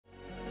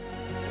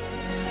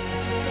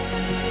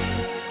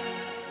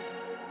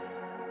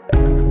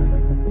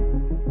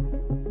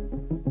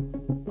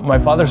My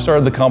father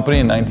started the company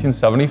in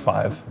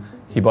 1975.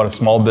 He bought a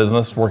small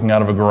business working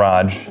out of a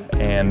garage,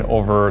 and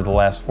over the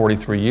last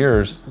 43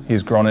 years,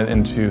 he's grown it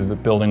into the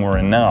building we're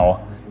in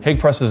now. Hagg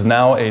Press is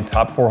now a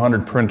top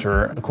 400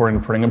 printer according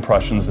to Printing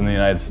Impressions in the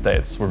United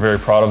States. We're very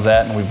proud of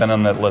that, and we've been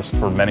on that list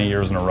for many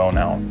years in a row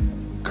now.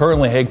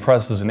 Currently, Hagg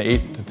Press is an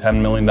 $8 to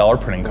 $10 million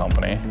printing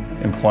company,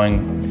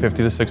 employing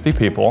 50 to 60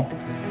 people,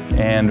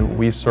 and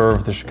we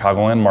serve the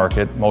Chicagoland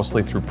market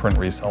mostly through print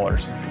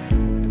resellers.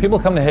 People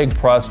come to Hagg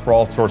Press for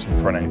all sorts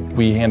of printing.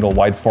 We handle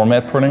wide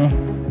format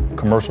printing,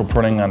 commercial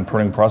printing on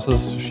printing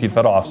presses, sheet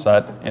fed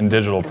offset, and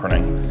digital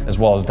printing, as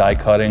well as die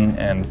cutting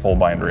and full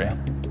bindery.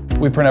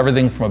 We print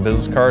everything from a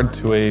business card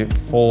to a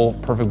full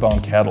perfect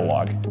bound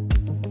catalog.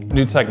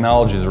 New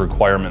technology is a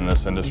requirement in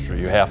this industry.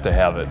 You have to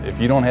have it. If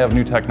you don't have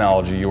new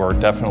technology, you are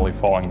definitely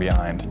falling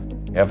behind.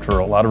 After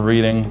a lot of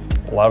reading,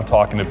 a lot of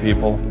talking to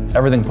people,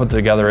 everything put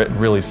together, it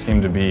really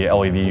seemed to be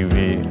LED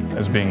UV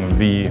as being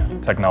the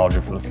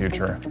technology for the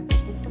future.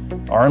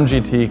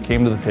 RMGT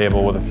came to the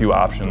table with a few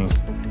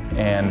options,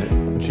 and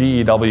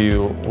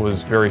GEW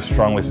was very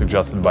strongly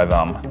suggested by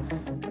them.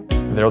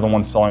 They're the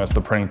ones selling us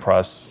the printing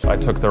press. I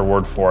took their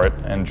word for it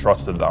and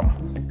trusted them.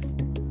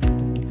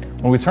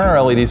 When we turned our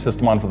LED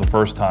system on for the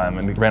first time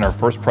and we ran our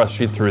first press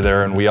sheet through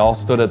there, and we all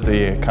stood at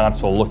the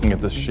console looking at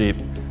this sheet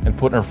and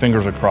putting our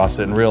fingers across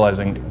it and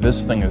realizing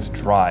this thing is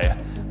dry.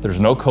 There's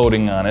no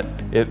coating on it.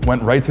 It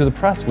went right through the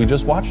press. We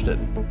just watched it.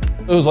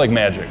 It was like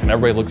magic, and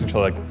everybody looked at each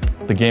other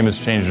like the game has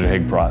changed at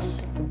Hagg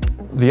Press.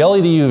 The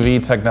LED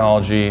UV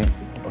technology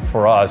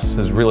for us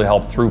has really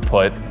helped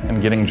throughput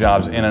and getting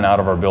jobs in and out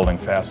of our building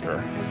faster.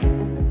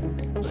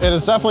 It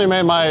has definitely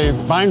made my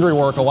bindery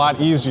work a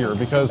lot easier,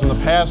 because in the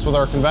past with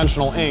our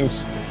conventional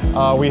inks,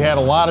 we had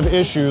a lot of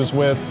issues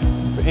with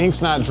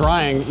inks not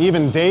drying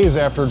even days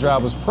after a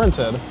job was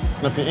printed.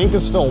 And if the ink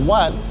is still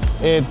wet,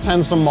 it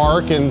tends to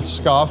mark and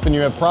scuff, and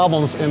you have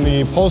problems in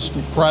the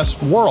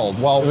post-press world.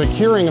 While with the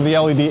curing of the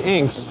LED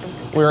inks,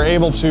 we are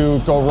able to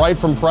go right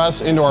from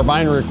press into our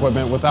bindery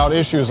equipment without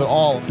issues at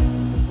all.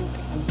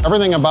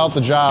 Everything about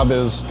the job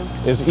is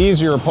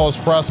easier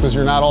post-press, because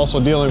you're not also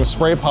dealing with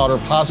spray powder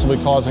possibly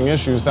causing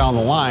issues down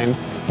the line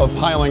of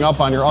piling up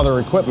on your other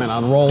equipment,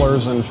 on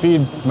rollers and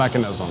feed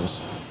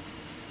mechanisms.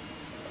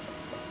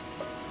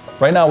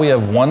 Right now we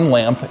have 1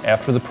 lamp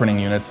after the printing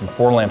units and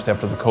 4 lamps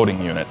after the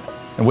coating unit.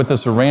 And with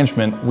this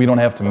arrangement, we don't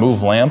have to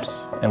move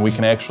lamps, and we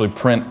can actually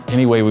print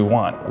any way we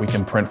want. We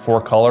can print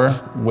 4-color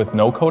with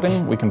no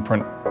coating, we can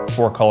print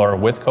 4-color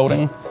with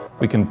coating,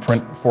 we can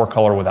print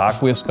 4-color with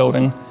aqueous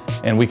coating,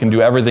 and we can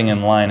do everything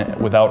in line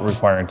without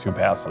requiring 2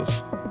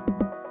 passes.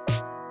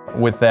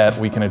 With that,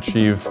 we can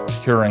achieve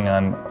curing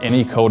on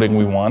any coating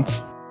we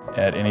want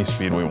at any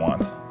speed we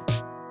want.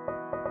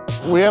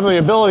 We have the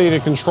ability to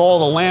control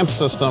the lamp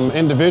system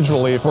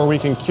individually, where we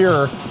can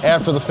cure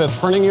after the 5th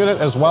printing unit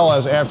as well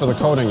as after the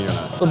coating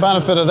unit. The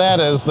benefit of that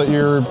is that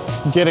you're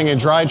getting a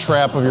dry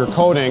trap of your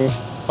coating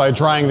by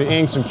drying the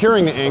inks and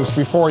curing the inks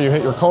before you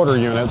hit your coater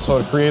unit, so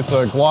it creates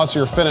a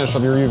glossier finish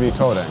of your UV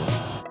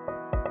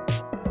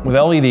coating. With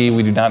LED,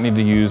 we do not need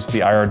to use the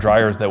IR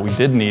dryers that we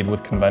did need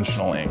with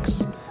conventional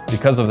inks.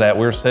 Because of that,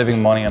 we're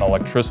saving money on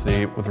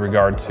electricity with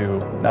regard to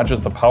not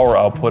just the power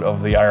output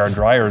of the IR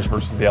dryers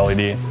versus the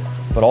LED,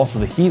 but also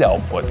the heat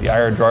output. The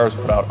IR dryers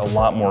put out a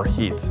lot more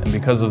heat, and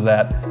because of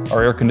that,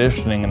 our air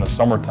conditioning in the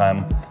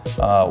summertime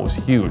was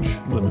huge.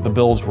 The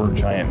bills were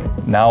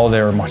giant. Now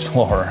they're much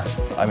lower.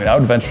 I mean, I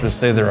would venture to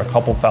say they're a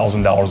couple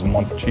 $1,000s a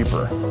month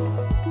cheaper.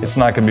 It's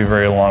not going to be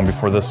very long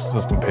before this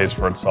system pays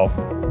for itself.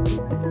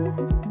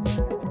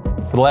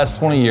 For the last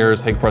 20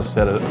 years, Hagg Press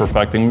has had a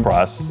perfecting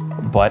press,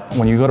 but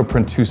when you go to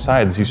print 2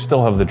 sides, you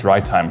still have the dry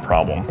time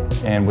problem.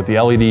 And with the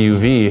LED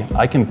UV,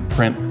 I can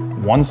print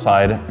 1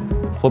 side,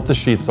 flip the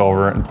sheets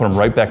over, and put them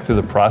right back through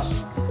the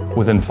press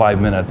within 5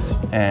 minutes.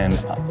 And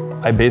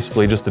I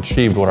basically just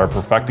achieved what our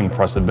perfecting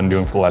press had been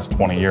doing for the last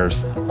 20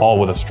 years, all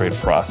with a straight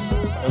press.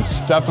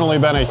 It's definitely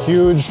been a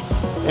huge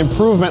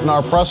improvement in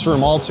our press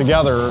room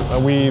altogether.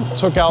 We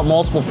took out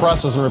multiple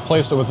presses and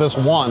replaced it with this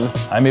one.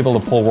 I'm able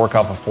to pull work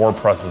off of 4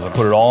 presses and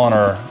put it all on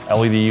our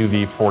LED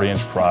UV 40-inch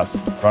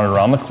press, run it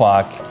around the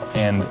clock,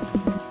 and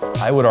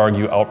I would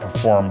argue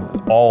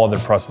outperform all other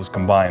presses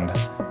combined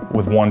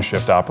with 1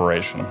 shift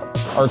operation.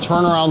 Our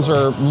turnarounds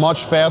are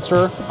much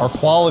faster. Our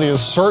quality is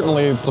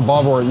certainly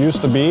above where it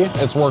used to be.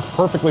 It's worked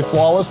perfectly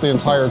flawless the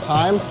entire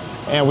time,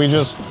 and we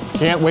just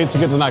can't wait to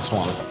get the next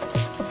one.